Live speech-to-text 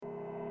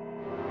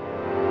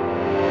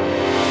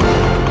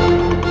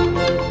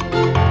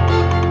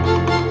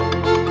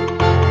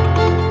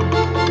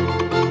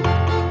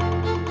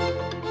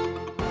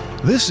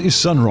This is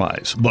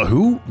Sunrise, the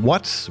who,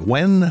 what,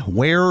 when,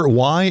 where,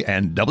 why,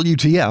 and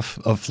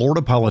WTF of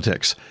Florida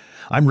politics.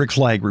 I'm Rick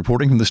Flagg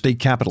reporting from the state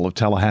capital of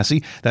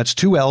Tallahassee. That's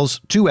 2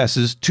 L's, 2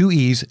 S's, 2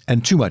 E's,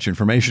 and too much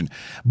information.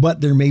 But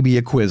there may be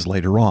a quiz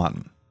later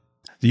on.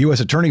 The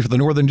U.S. Attorney for the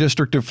Northern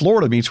District of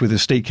Florida meets with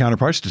his state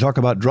counterparts to talk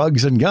about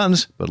drugs and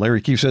guns, but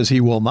Larry Keefe says he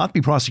will not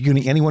be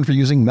prosecuting anyone for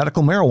using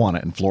medical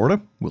marijuana in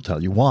Florida. We'll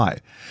tell you why.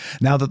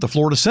 Now that the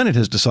Florida Senate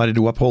has decided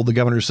to uphold the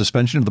governor's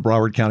suspension of the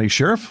Broward County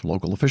Sheriff,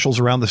 local officials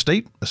around the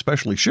state,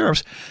 especially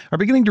sheriffs, are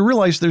beginning to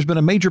realize there's been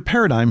a major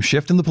paradigm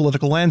shift in the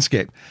political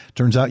landscape.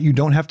 Turns out you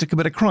don't have to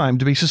commit a crime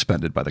to be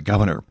suspended by the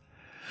governor.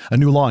 A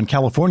new law in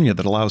California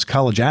that allows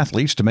college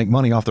athletes to make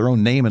money off their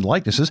own name and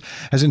likenesses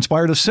has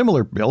inspired a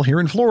similar bill here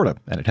in Florida,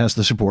 and it has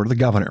the support of the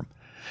governor.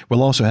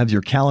 We'll also have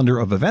your calendar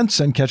of events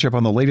and catch up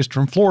on the latest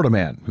from Florida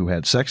Man, who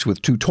had sex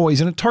with 2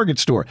 toys in a Target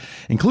store,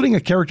 including a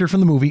character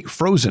from the movie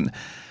Frozen.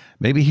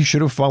 Maybe he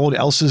should have followed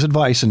Elsa's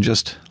advice and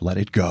just let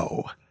it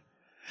go.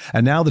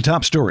 And now the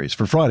top stories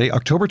for Friday,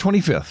 October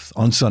 25th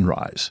on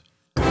Sunrise.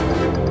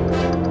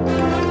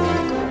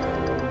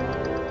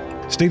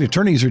 State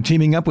attorneys are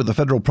teaming up with a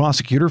federal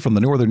prosecutor from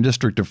the Northern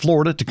District of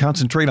Florida to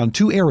concentrate on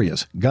 2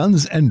 areas,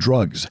 guns and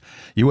drugs.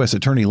 U.S.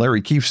 Attorney Larry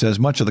Keefe says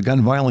much of the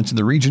gun violence in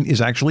the region is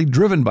actually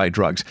driven by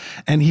drugs.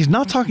 And he's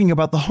not talking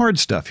about the hard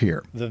stuff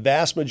here. The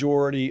vast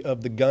majority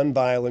of the gun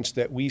violence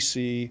that we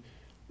see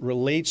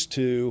relates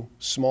to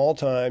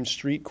small-time,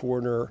 street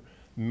corner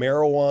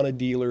marijuana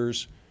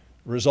dealers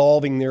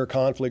resolving their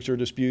conflicts or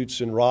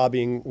disputes and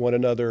robbing one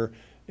another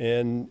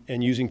and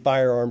using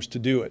firearms to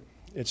do it.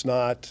 It's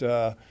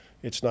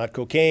not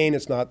cocaine,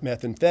 it's not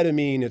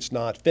methamphetamine, it's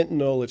not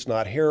fentanyl, it's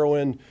not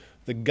heroin.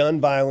 The gun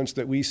violence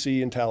that we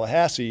see in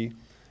Tallahassee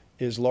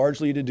is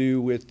largely to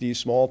do with these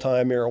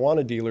small-time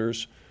marijuana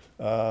dealers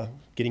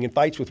getting in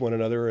fights with one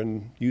another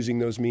and using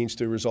those means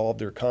to resolve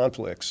their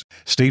conflicts.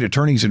 State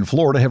attorneys in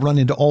Florida have run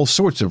into all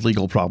sorts of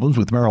legal problems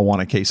with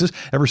marijuana cases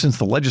ever since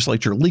the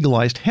legislature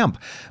legalized hemp.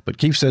 But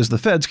Keefe says the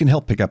feds can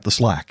help pick up the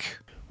slack.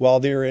 While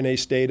they're in a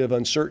state of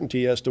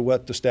uncertainty as to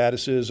what the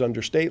status is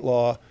under state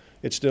law,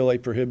 it's still a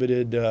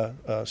prohibited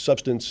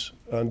substance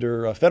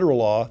under federal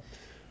law,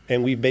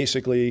 and we've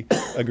basically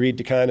agreed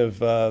to kind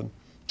of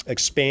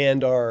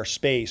expand our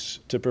space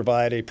to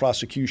provide a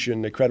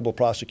credible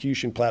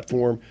prosecution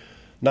platform,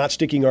 not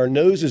sticking our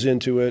noses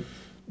into it,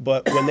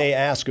 but when they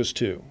ask us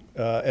to,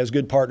 as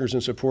good partners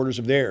and supporters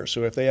of theirs.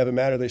 So if they have a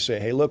matter, they say,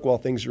 hey, look, while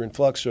things are in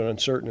flux or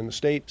uncertain in the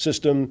state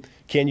system,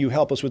 can you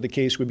help us with the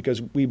case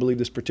because we believe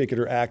this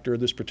particular actor,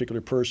 this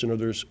particular person, or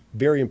there's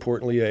very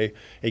importantly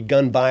a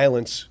gun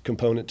violence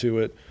component to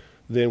it,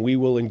 then we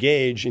will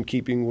engage in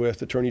keeping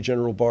with Attorney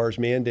General Barr's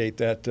mandate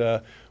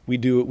that we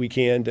do what we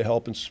can to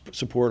help and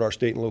support our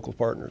state and local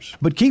partners.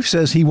 But Keefe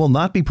says he will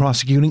not be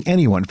prosecuting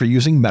anyone for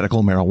using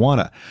medical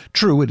marijuana.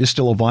 True, it is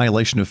still a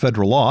violation of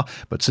federal law,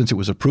 but since it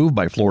was approved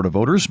by Florida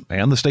voters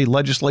and the state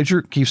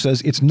legislature, Keefe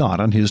says it's not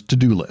on his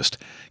to-do list.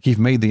 Keefe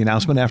made the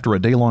announcement after a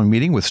day-long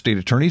meeting with state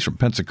attorneys from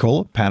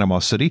Pensacola, Panama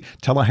City,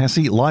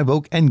 Tallahassee, Live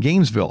Oak, and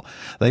Gainesville.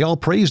 They all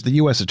praised the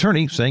U.S.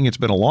 attorney, saying it's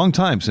been a long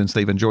time since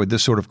they've enjoyed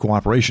this sort of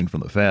cooperation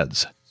from the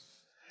feds.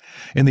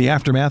 In the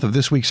aftermath of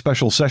this week's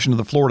special session of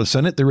the Florida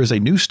Senate, there is a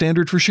new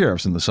standard for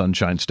sheriffs in the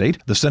Sunshine State.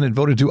 The Senate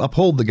voted to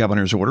uphold the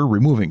governor's order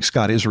removing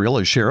Scott Israel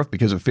as sheriff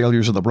because of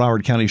failures of the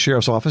Broward County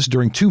Sheriff's Office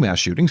during 2 mass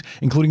shootings,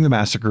 including the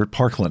massacre at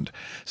Parkland.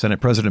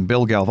 Senate President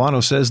Bill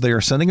Galvano says they are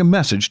sending a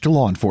message to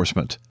law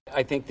enforcement.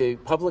 I think the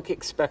public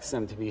expects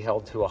them to be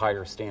held to a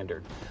higher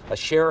standard. A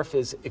sheriff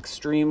is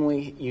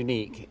extremely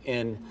unique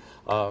in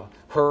her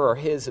or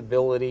his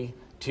ability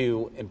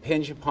to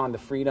impinge upon the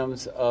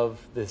freedoms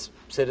of the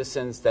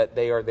citizens that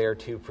they are there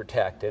to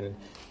protect. And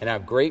I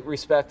have great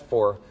respect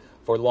for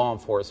law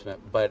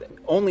enforcement, but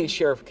only a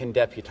sheriff can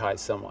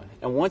deputize someone.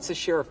 And once a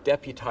sheriff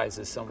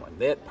deputizes someone,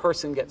 that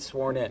person gets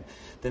sworn in,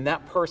 then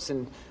that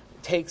person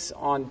takes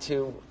on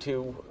to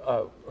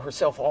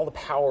herself all the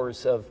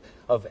powers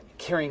of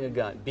carrying a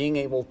gun, being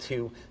able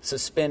to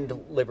suspend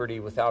liberty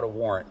without a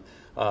warrant,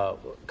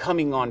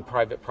 coming on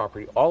private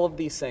property, all of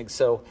these things.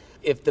 So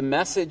if the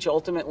message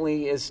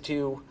ultimately is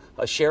to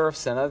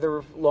sheriffs and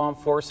other law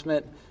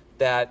enforcement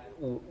that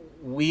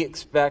we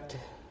expect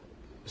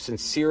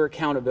sincere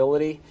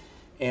accountability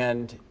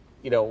and,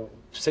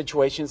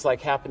 situations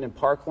like happened in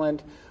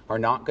Parkland are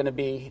not going to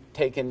be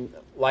taken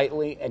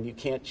lightly and you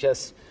can't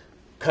just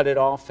cut it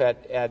off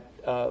at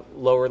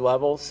lower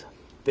levels,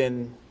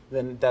 then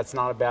that's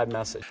not a bad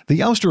message. The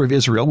ouster of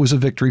Israel was a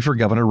victory for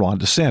Governor Ron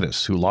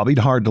DeSantis, who lobbied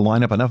hard to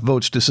line up enough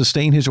votes to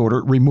sustain his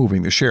order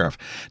removing the sheriff.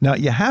 Now,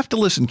 you have to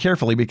listen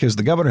carefully because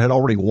the governor had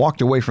already walked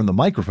away from the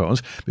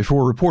microphones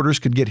before reporters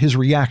could get his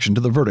reaction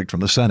to the verdict from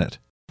the Senate.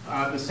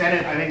 The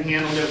Senate, I think,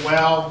 handled it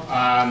well.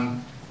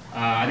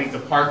 I think the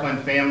Parkland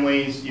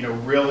families,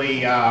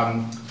 really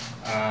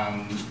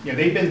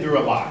They've been through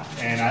a lot,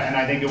 and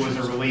I think it was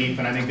a relief,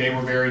 and I think they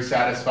were very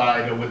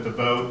satisfied with the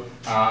vote.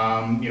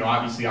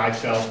 Obviously I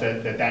felt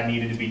that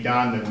needed to be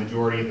done. The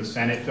majority of the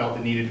Senate felt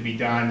it needed to be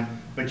done.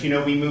 But,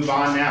 we move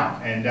on now,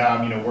 and,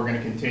 we're going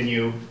to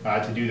continue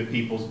to do the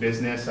people's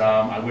business.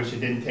 I wish it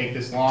didn't take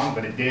this long,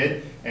 but it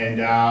did.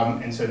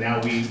 And so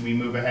now we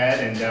move ahead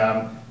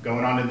and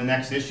going on to the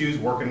next issues,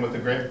 working with a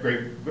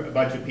great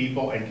bunch of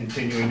people and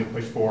continuing to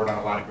push forward on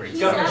a lot of great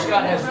stuff. Governor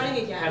Scott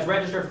has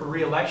registered for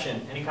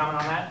re-election. Any comment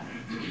on that?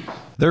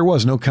 There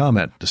was no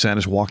comment.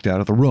 DeSantis walked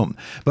out of the room.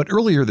 But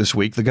earlier this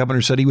week, the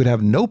governor said he would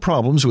have no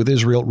problems with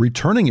Israel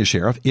returning a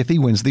sheriff if he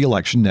wins the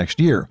election next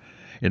year.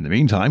 In the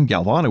meantime,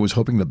 Galvano is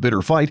hoping the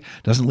bitter fight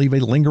doesn't leave a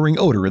lingering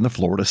odor in the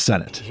Florida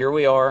Senate. Here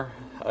we are.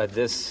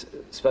 This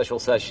special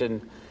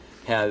session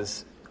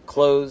has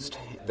closed.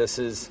 This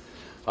is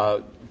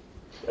a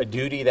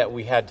duty that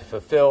we had to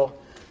fulfill,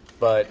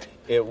 but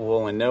it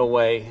will in no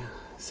way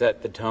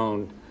set the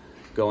tone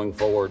going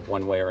forward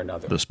one way or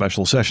another. The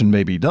special session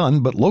may be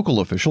done, but local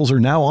officials are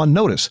now on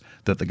notice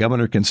that the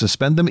governor can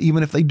suspend them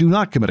even if they do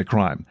not commit a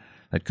crime.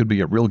 That could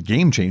be a real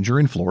game changer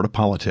in Florida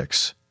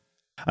politics.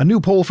 A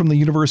new poll from the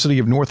University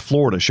of North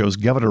Florida shows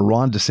Governor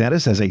Ron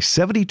DeSantis has a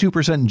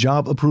 72%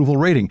 job approval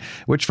rating,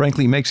 which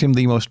frankly makes him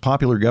the most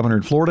popular governor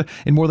in Florida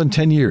in more than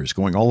 10 years,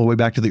 going all the way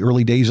back to the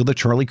early days of the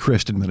Charlie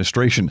Crist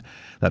administration.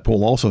 That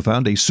poll also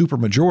found a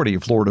supermajority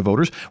of Florida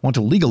voters want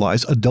to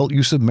legalize adult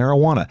use of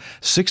marijuana.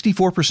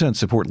 64%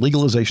 support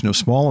legalization of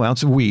small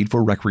amounts of weed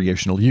for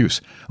recreational use.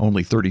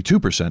 Only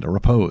 32% are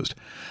opposed.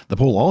 The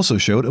poll also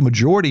showed a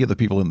majority of the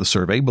people in the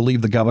survey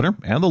believe the governor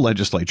and the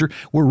legislature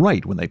were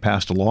right when they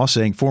passed a law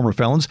saying former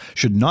felons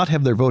should not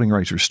have their voting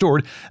rights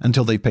restored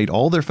until they've paid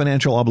all their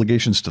financial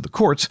obligations to the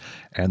courts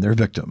and their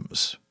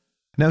victims.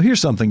 Now here's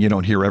something you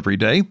don't hear every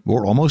day,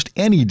 or almost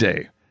any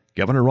day.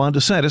 Governor Ron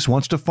DeSantis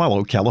wants to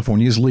follow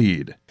California's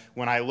lead.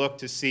 When I look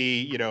to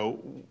see,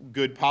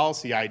 good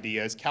policy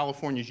ideas,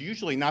 California is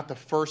usually not the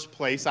first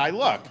place I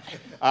look.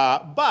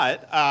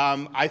 But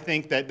I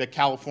think that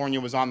California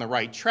was on the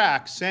right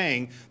track,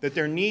 saying that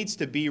there needs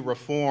to be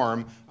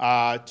reform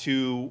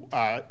to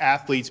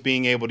athletes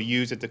being able to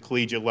use at the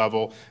collegiate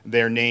level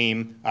their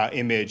name,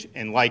 image,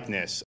 and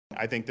likeness.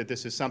 I think that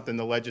this is something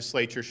the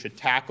legislature should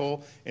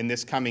tackle in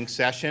this coming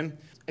session.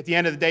 At the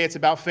end of the day, it's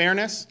about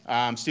fairness.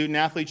 Student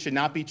athletes should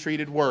not be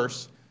treated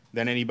worse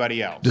than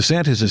anybody else.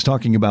 DeSantis is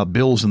talking about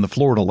bills in the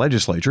Florida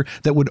legislature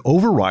that would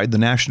override the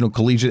National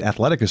Collegiate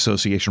Athletic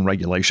Association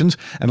regulations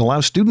and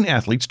allow student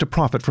athletes to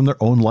profit from their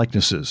own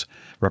likenesses.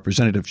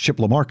 Representative Chip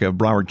LaMarca of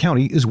Broward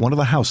County is one of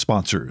the House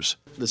sponsors.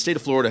 The state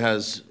of Florida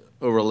has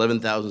over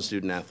 11,000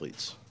 student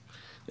athletes.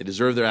 They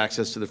deserve their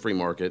access to the free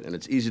market, and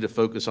it's easy to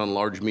focus on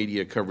large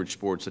media coverage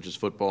sports such as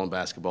football and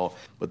basketball,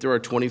 but there are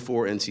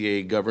 24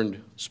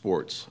 NCAA-governed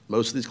sports.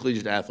 Most of these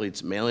collegiate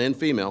athletes, male and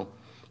female,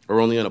 are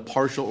only on a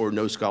partial or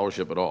no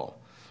scholarship at all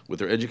with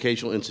their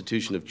educational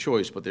institution of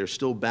choice, but they're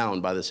still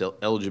bound by this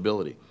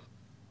eligibility.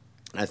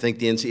 I think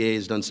the NCAA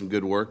has done some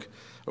good work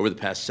over the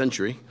past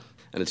century,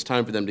 and it's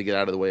time for them to get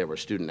out of the way of our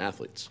student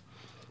athletes.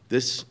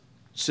 This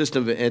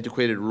system of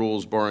antiquated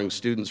rules barring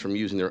students from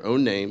using their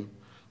own name,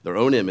 their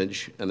own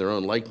image, and their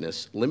own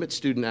likeness limits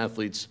student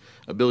athletes'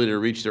 ability to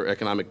reach their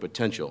economic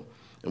potential.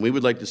 And we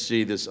would like to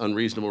see this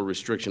unreasonable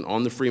restriction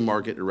on the free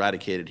market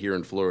eradicated here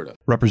in Florida.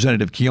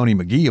 Representative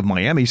Keone McGee of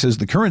Miami says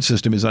the current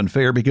system is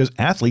unfair because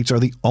athletes are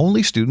the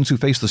only students who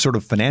face the sort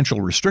of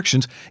financial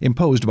restrictions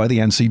imposed by the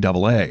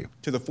NCAA.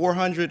 To the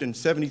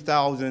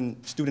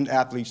 470,000 student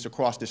athletes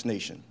across this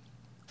nation,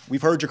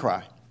 we've heard your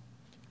cry.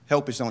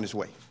 Help is on its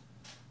way.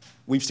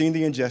 We've seen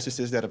the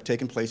injustices that have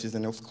taken place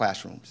in those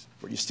classrooms,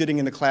 where you're sitting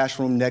in the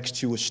classroom next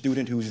to a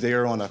student who's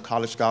there on a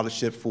college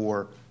scholarship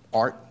for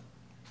art,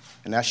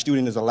 and that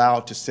student is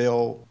allowed to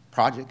sell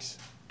projects,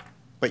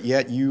 but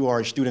yet you are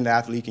a student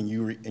athlete and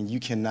you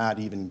cannot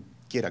even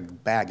get a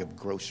bag of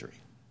grocery.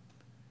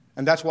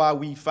 And that's why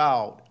we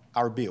filed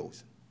our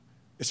bills.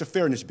 It's a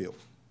fairness bill.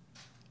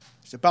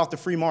 It's about the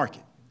free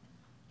market.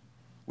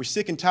 We're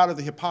sick and tired of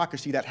the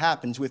hypocrisy that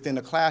happens within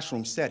a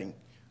classroom setting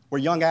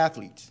where young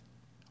athletes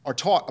are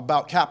taught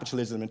about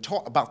capitalism and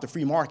taught about the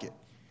free market,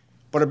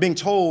 but are being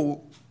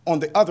told, on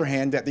the other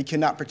hand, that they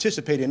cannot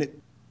participate in it.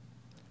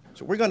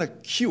 So we're going to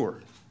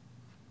cure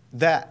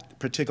that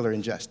particular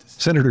injustice.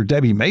 Senator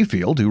Debbie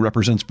Mayfield, who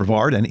represents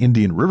Brevard and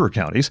Indian River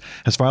counties,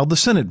 has filed the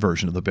Senate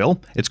version of the bill.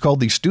 It's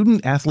called the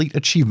Student Athlete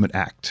Achievement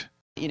Act.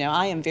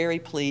 I am very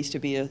pleased to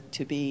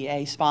be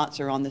a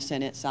sponsor on the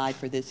Senate side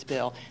for this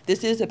bill.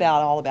 This is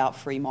all about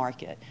free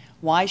market.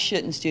 Why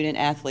shouldn't student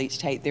athletes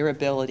take their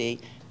ability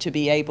to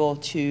be able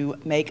to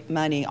make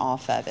money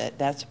off of it?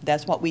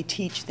 That's what we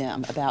teach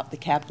them about the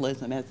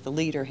capitalism, as the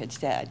leader had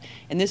said.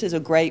 And this is a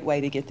great way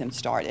to get them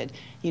started.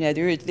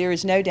 There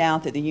is no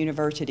doubt that the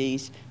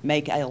universities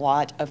make a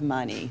lot of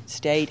money.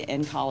 State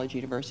and college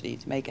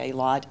universities make a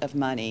lot of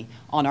money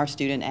on our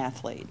student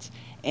athletes.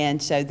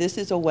 And so this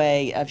is a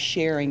way of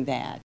sharing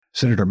that.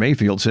 Senator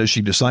Mayfield says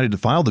she decided to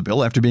file the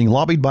bill after being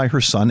lobbied by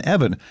her son,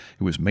 Evan,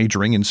 who is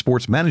majoring in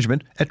sports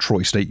management at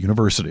Troy State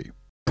University.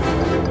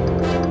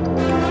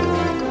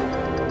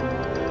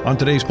 On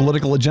today's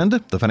political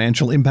agenda, the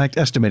Financial Impact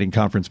Estimating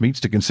Conference meets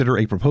to consider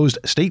a proposed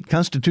state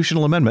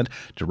constitutional amendment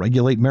to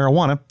regulate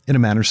marijuana in a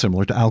manner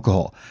similar to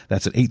alcohol.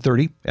 That's at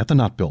 8:30 at the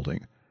Knott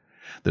Building.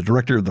 The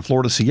director of the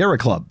Florida Sierra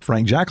Club,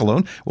 Frank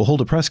Giacalone, will hold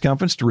a press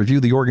conference to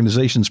review the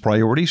organization's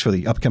priorities for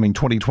the upcoming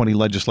 2020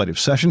 legislative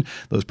session.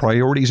 Those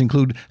priorities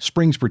include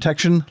springs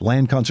protection,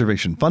 land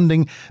conservation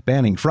funding,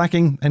 banning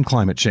fracking, and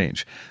climate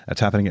change.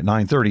 That's happening at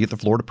 9:30 at the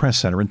Florida Press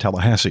Center in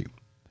Tallahassee.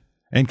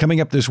 And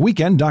coming up this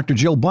weekend, Dr.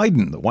 Jill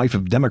Biden, the wife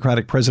of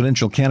Democratic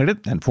presidential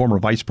candidate and former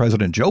Vice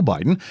President Joe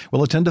Biden,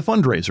 will attend a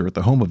fundraiser at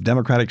the home of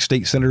Democratic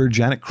State Senator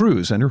Janet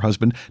Cruz and her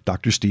husband,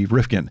 Dr. Steve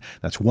Rifkin.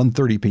 That's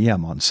 1:30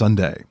 p.m. on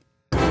Sunday.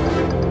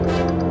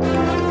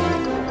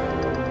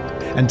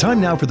 And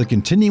time now for the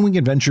continuing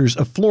adventures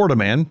of Florida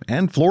Man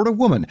and Florida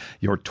Woman,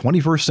 your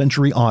 21st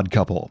century odd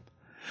couple.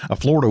 A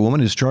Florida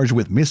woman is charged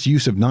with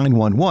misuse of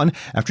 911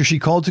 after she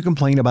called to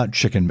complain about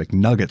Chicken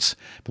McNuggets.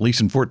 Police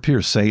in Fort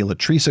Pierce say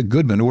Latricia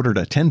Goodman ordered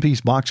a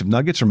 10-piece box of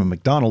nuggets from a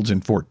McDonald's in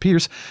Fort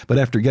Pierce, but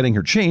after getting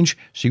her change,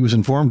 she was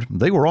informed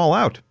they were all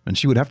out and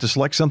she would have to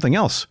select something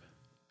else.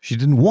 She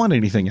didn't want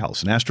anything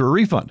else and asked for a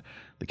refund.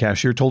 The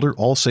cashier told her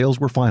all sales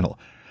were final.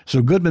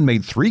 So Goodman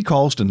made 3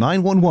 calls to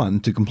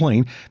 911 to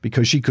complain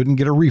because she couldn't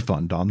get a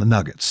refund on the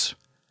nuggets.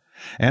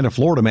 And a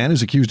Florida man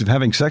is accused of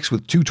having sex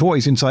with 2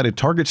 toys inside a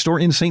Target store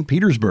in St.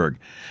 Petersburg.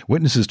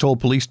 Witnesses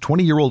told police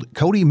 20-year-old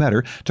Cody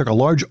Metter took a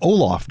large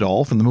Olaf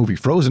doll from the movie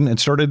Frozen and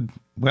started,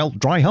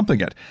 dry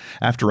humping it.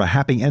 After a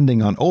happy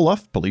ending on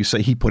Olaf, police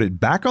say he put it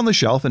back on the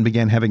shelf and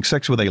began having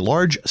sex with a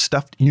large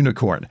stuffed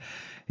unicorn.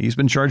 He's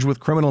been charged with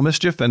criminal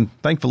mischief, and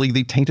thankfully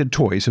the tainted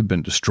toys have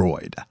been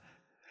destroyed.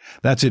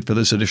 That's it for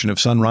this edition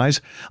of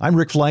Sunrise. I'm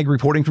Rick Flagg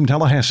reporting from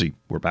Tallahassee.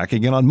 We're back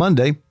again on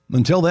Monday.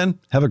 Until then,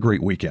 have a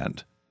great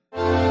weekend.